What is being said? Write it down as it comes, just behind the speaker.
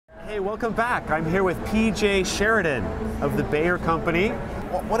Hey, welcome back. I'm here with PJ Sheridan of the Bayer company.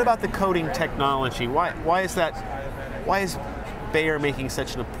 What about the coding technology? Why is Bayer making that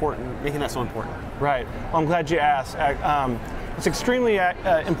so important? Right. Well, I'm glad you asked. It's extremely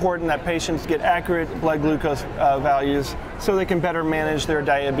important that patients get accurate blood glucose values so they can better manage their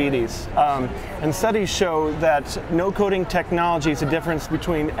diabetes. And studies show that no coding technology is a difference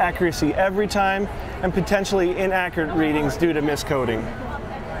between accuracy every time and potentially inaccurate readings due to miscoding.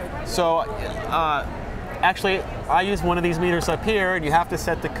 So, actually, I use one of these meters up here, and you have to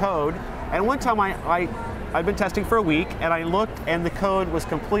set the code. And one time I've been testing for a week, and I looked, and the code was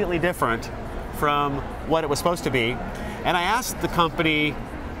completely different from what it was supposed to be. And I asked the company,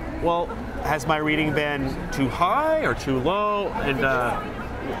 well, has my reading been too high or too low?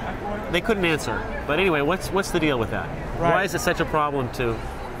 And they couldn't answer. But anyway, what's the deal with that? Right. Why is it such a problem to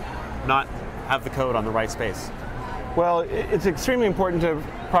not have the code on the right space? Well, it's extremely important to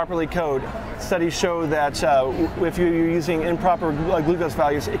properly code. Studies show that if you're using improper glucose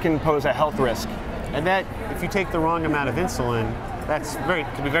values, it can pose a health risk. And that, if you take the wrong amount of insulin,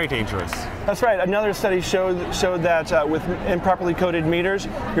 can be very dangerous. That's right. Another study showed that with improperly coded meters,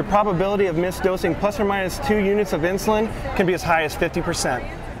 your probability of misdosing plus or minus 2 units of insulin can be as high as 50%.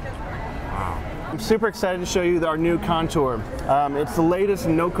 Wow. I'm super excited to show you our new Contour. It's the latest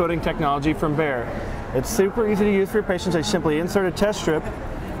no coding technology from Bayer. It's super easy to use for your patients. They simply insert a test strip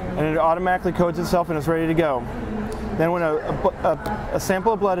and it automatically codes itself and it's ready to go. Then when a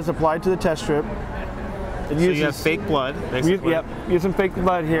sample of blood is applied to the test strip, so you have fake blood, basically? Yep, using fake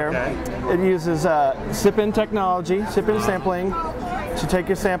blood here. Okay. It uses sip-in technology, sip-in sampling, to take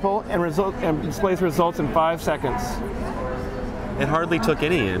your sample and displays results in 5 seconds. It hardly took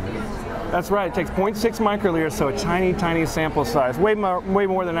any in. That's right. It takes 0.6 microliters, so a tiny, tiny sample size. Way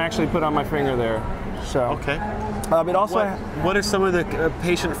more than I actually put on my finger there. So. Okay. It also what are some of the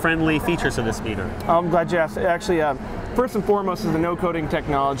patient-friendly features of this meter? I'm glad you asked. Actually, first and foremost is the no coding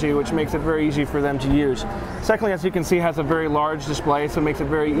technology, which makes it very easy for them to use. Secondly, as you can see, it has a very large display, so it makes it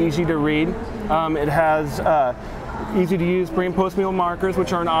very easy to read. It has easy to use pre and post meal markers,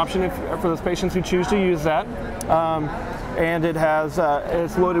 which are an option for those patients who choose to use that. And it has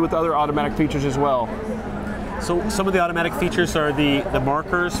it's loaded with other automatic features as well. So some of the automatic features are the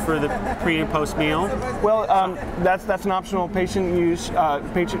markers for the pre and post meal? Well, that's an optional patient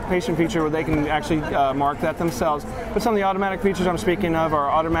feature where they can actually mark that themselves. But some of the automatic features I'm speaking of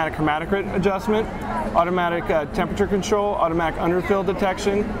are automatic hematocrit adjustment, automatic temperature control, automatic underfill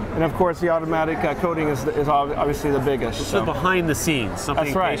detection, and of course the automatic coding is obviously the biggest. So behind the scenes,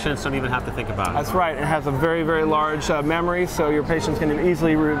 something patients don't even have to think about. That's right. It has a very, very large memory, so your patients can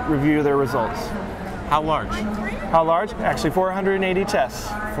easily review their results. How large? How large? Actually 480 tests.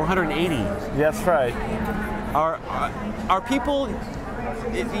 480? That's right. Are people,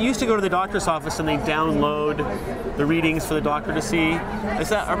 you used to go to the doctor's office and they download the readings for the doctor to see.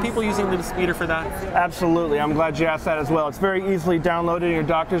 Are people using this meter for that? Absolutely. I'm glad you asked that as well. It's very easily downloaded in your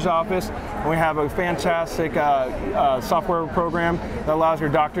doctor's office. And we have a fantastic software program that allows your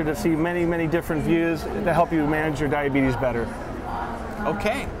doctor to see many, many different views to help you manage your diabetes better.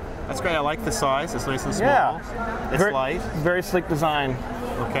 Okay. That's great. I like the size. It's nice and small. Yeah. It's light. Very sleek design.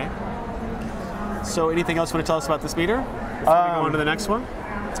 Okay. So anything else you want to tell us about this meter before we go on to the next one?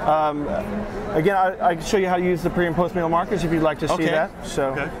 Again, I can show you how to use the pre and post meal markers if you'd like to see that.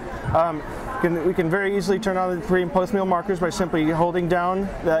 So, we can very easily turn on the pre and post meal markers by simply holding down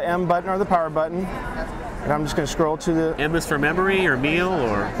the M button or the power button. And I'm just going to scroll to the... M is for memory or meal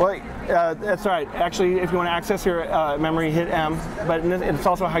or? Well, that's right. Actually, if you want to access your memory, hit M. But it's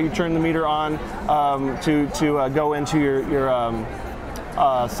also how you turn the meter on to go into your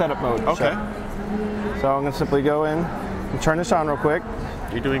setup mode. Okay. So I'm going to simply go in and turn this on real quick.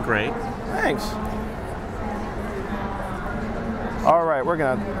 You're doing great. Thanks. All right, we're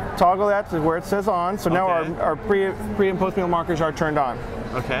going to toggle that to where it says on. So now our pre and post meal markers are turned on.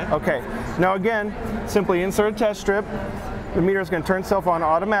 Okay. Okay. Now again, simply insert a test strip. The meter is going to turn itself on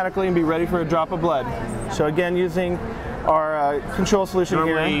automatically and be ready for a drop of blood. So again, using our control solution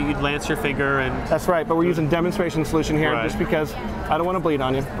here. Normally you'd lance your finger and... That's right, but we're using demonstration solution here just because I don't want to bleed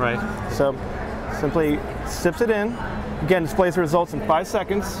on you. Right. So simply sips it in. Again, displays the results in 5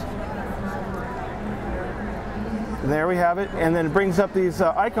 seconds. And there we have it, and then it brings up these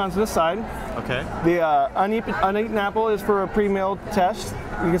icons on the side. Okay. The uneaten apple is for a pre-meal test.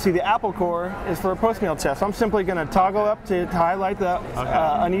 You can see the apple core is for a post-meal test. I'm simply going to toggle up to highlight the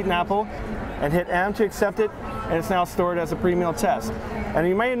uneaten apple and hit M to accept it, and it's now stored as a pre-meal test. And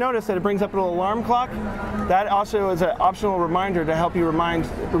you may notice that it brings up a little alarm clock. That also is an optional reminder to help you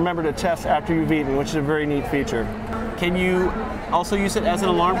remember to test after you've eaten, which is a very neat feature. Can you also use it as an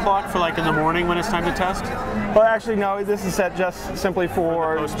alarm clock for like in the morning when it's time to test? Well, actually, no. This is set just simply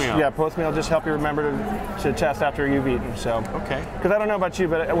for post-meal. Yeah, post-meal. Just help you remember to test after you've eaten. So. Okay. Because I don't know about you,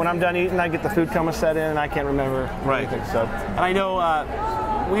 but when I'm done eating, I get the food coma set in, and I can't remember anything. So. And I know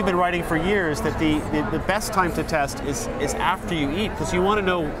we've been writing for years that the best time to test is after you eat, because you want to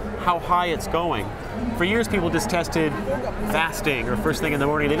know how high it's going. For years, people just tested fasting or first thing in the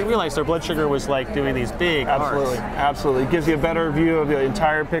morning. They didn't realize their blood sugar was like doing these big Absolutely, arcs. absolutely. It gives you a better view of the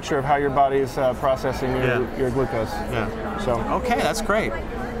entire picture of how your body is processing your glucose. Yeah. So. Okay, that's great.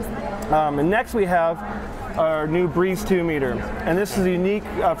 And next we have our new Breeze 2 meter, and this is unique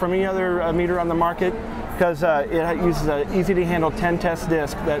from any other meter on the market because it uses an easy-to-handle 10-test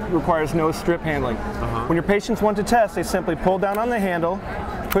disc that requires no strip handling. When your patients want to test, they simply pull down on the handle,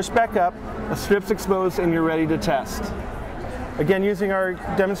 push back up, the strip's exposed, and you're ready to test. Again, using our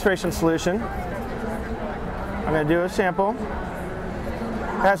demonstration solution, I'm going to do a sample.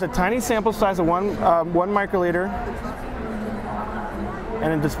 It has a tiny sample size of one microliter,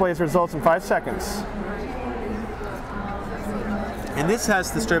 and it displays results in 5 seconds. And this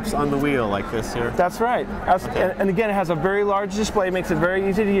has the strips on the wheel like this here? That's right. Okay. And again, it has a very large display, makes it very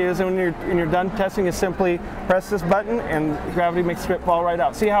easy to use, and when you're done testing, you simply press this button and gravity makes the strip fall right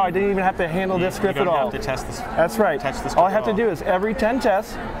out. See how I didn't even have to handle this strip at all? You don't have to test this. That's right. All I have to do is every 10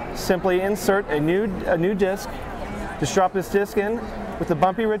 tests, simply insert a new disc, just drop this disc in with the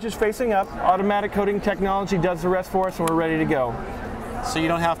bumpy ridges facing up. Automatic coding technology does the rest for us, and we're ready to go. So you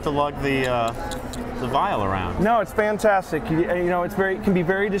don't have to lug the vial around. No, it's fantastic. You know, it can be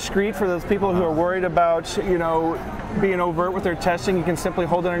very discreet for those people who are worried about, being overt with their testing. You can simply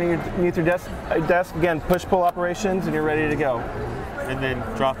hold it underneath your desk. Again, push-pull operations, and you're ready to go. And then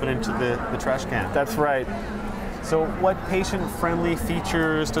drop it into the trash can. That's right. So what patient-friendly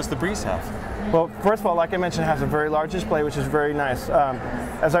features does the Breeze have? Well, first of all, like I mentioned, it has a very large display, which is very nice.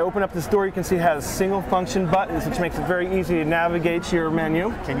 As I open up this door, you can see it has single-function buttons, which makes it very easy to navigate your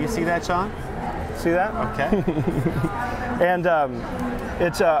menu. Can you see that, Sean? See that? Okay. And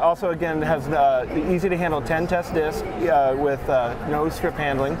it also, again, has the easy-to-handle 10-test disc with no strip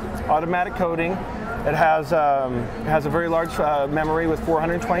handling, automatic coding. It has a very large memory with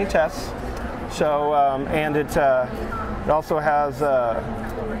 420 tests. So, and it also has,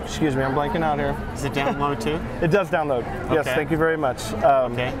 excuse me, I'm blanking out here. Does it download too? It does download. Okay. Yes, thank you very much.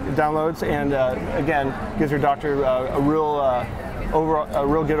 Okay. It downloads and again gives your doctor a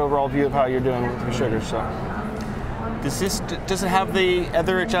real good overall view of how you're doing with your sugars. So. Does it have the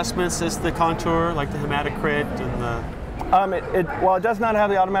other adjustments as the contour, like the hematocrit and the? While it does not have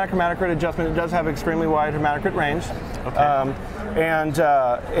the automatic hematocrit adjustment, it does have extremely wide hematocrit range. Okay.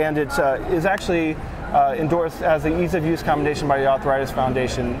 And it is actually endorsed as the ease of use commendation by the Arthritis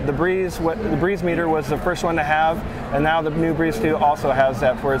Foundation. The Breeze meter was the first one to have, and now the new Breeze 2 also has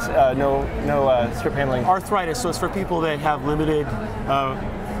that for its no strip handling. Arthritis, so it's for people that have limited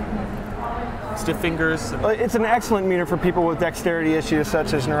stiff fingers? It's an excellent meter for people with dexterity issues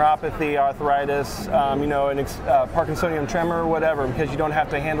such as neuropathy, arthritis, Parkinsonian tremor, whatever, because you don't have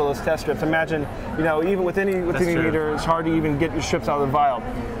to handle those test strips. Imagine, even with any meter, it's hard to even get your strips out of the vial.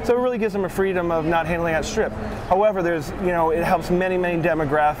 So it really gives them a freedom of not handling that strip. However, it helps many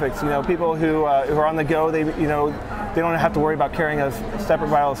demographics. People who are on the go, they don't have to worry about carrying a separate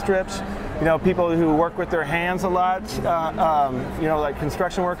vial of strips. People who work with their hands a lot, like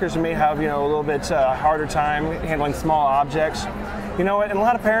construction workers who may have, a little bit harder time handling small objects. And a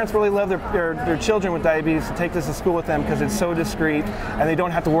lot of parents really love their children with diabetes to take this to school with them because it's so discreet and they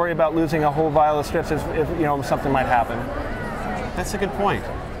don't have to worry about losing a whole vial of strips if something might happen. That's a good point.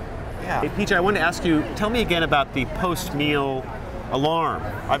 Yeah. Hey, PJ, I wanted to ask you, tell me again about the post-meal alarm.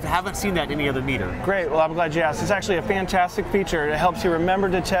 I haven't seen that in any other meter. Great, well I'm glad you asked. It's actually a fantastic feature. It helps you remember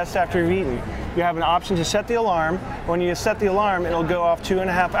to test after you've eaten. You have an option to set the alarm. When you set the alarm, it'll go off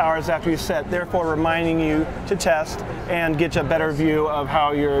 2.5 hours after you set, therefore reminding you to test and get a better view of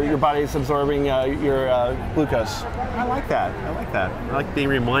how your body is absorbing your glucose. I like that. I like being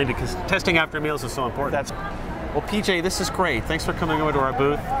reminded because testing after meals is so important. Well, PJ, this is great. Thanks for coming over to our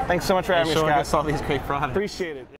booth. Thanks so much for having me, Scott. Showing us all these great products. Appreciate it.